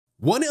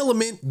One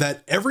element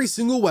that every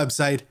single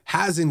website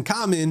has in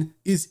common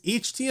is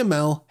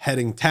HTML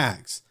heading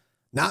tags.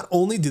 Not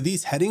only do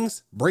these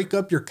headings break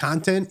up your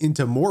content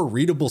into more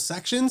readable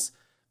sections,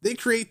 they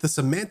create the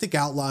semantic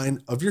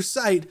outline of your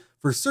site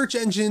for search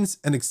engines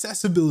and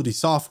accessibility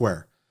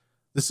software.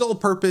 The sole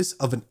purpose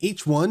of an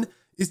H1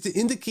 is to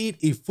indicate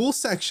a full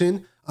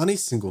section on a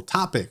single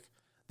topic.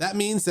 That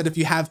means that if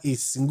you have a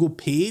single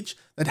page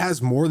that has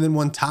more than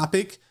one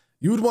topic,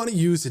 you would want to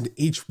use an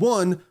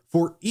H1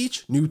 for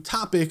each new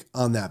topic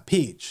on that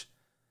page.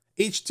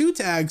 H2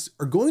 tags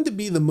are going to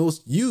be the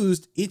most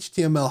used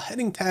HTML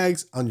heading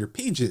tags on your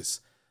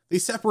pages. They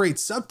separate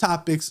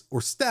subtopics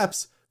or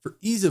steps for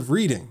ease of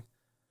reading.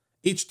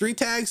 H3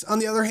 tags, on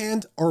the other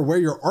hand, are where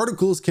your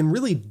articles can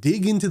really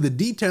dig into the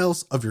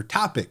details of your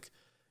topic.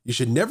 You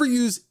should never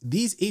use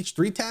these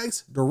H3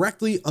 tags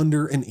directly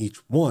under an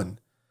H1.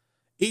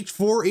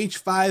 H4,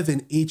 H5,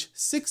 and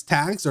H6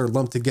 tags are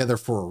lumped together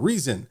for a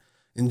reason.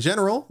 In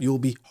general, you will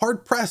be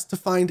hard-pressed to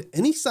find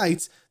any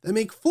sites that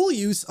make full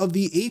use of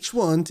the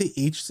H1 to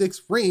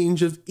H6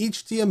 range of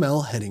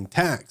HTML heading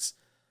tags.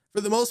 For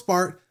the most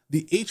part,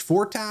 the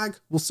H4 tag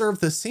will serve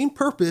the same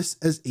purpose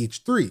as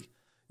H3.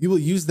 You will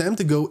use them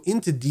to go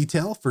into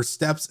detail for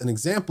steps and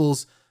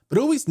examples, but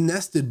always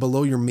nested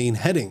below your main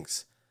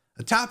headings.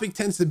 A topic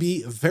tends to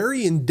be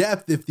very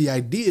in-depth if the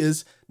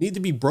ideas need to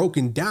be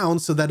broken down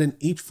so that an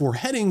H4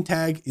 heading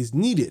tag is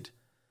needed.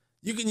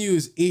 You can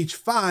use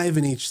H5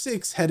 and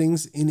H6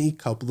 headings in a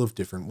couple of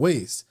different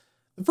ways.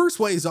 The first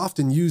way is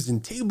often used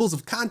in tables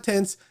of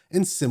contents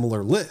and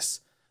similar lists,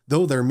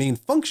 though their main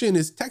function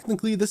is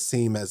technically the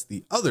same as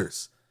the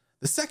others.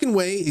 The second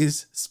way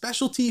is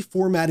specialty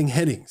formatting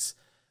headings.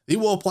 They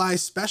will apply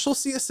special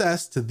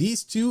CSS to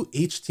these two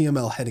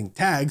HTML heading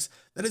tags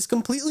that is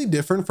completely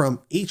different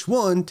from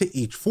H1 to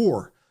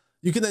H4.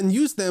 You can then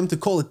use them to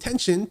call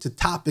attention to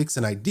topics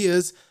and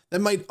ideas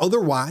that might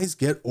otherwise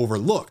get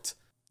overlooked.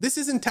 This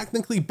isn't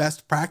technically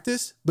best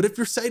practice, but if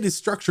your site is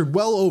structured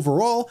well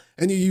overall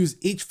and you use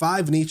H5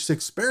 and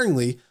H6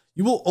 sparingly,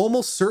 you will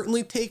almost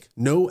certainly take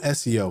no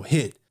SEO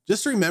hit.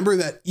 Just remember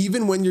that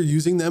even when you're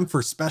using them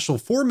for special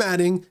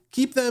formatting,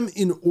 keep them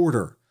in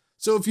order.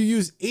 So if you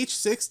use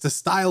H6 to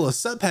style a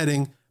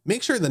subheading,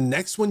 make sure the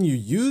next one you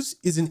use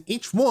is an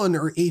H1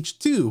 or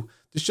H2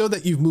 to show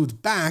that you've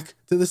moved back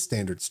to the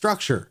standard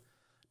structure.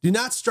 Do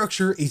not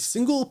structure a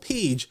single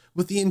page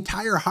with the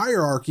entire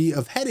hierarchy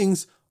of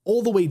headings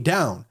all the way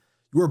down.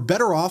 You are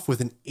better off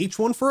with an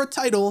H1 for a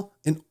title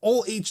and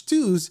all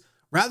H2s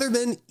rather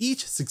than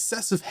each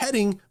successive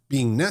heading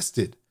being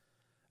nested.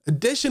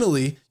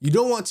 Additionally, you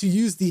don't want to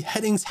use the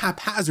headings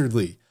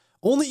haphazardly.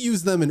 Only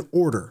use them in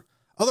order.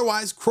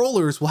 Otherwise,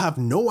 crawlers will have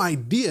no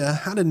idea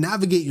how to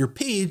navigate your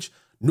page,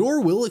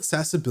 nor will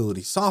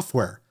accessibility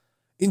software.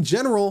 In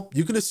general,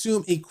 you can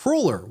assume a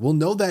crawler will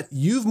know that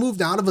you've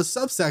moved out of a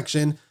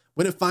subsection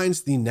when it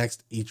finds the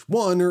next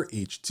H1 or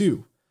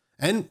H2.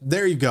 And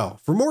there you go.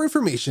 For more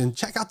information,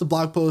 check out the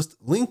blog post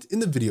linked in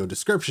the video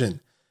description.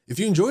 If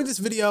you enjoyed this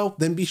video,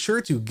 then be sure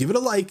to give it a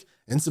like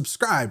and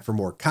subscribe for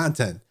more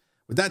content.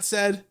 With that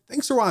said,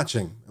 thanks for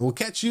watching, and we'll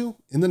catch you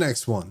in the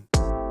next one.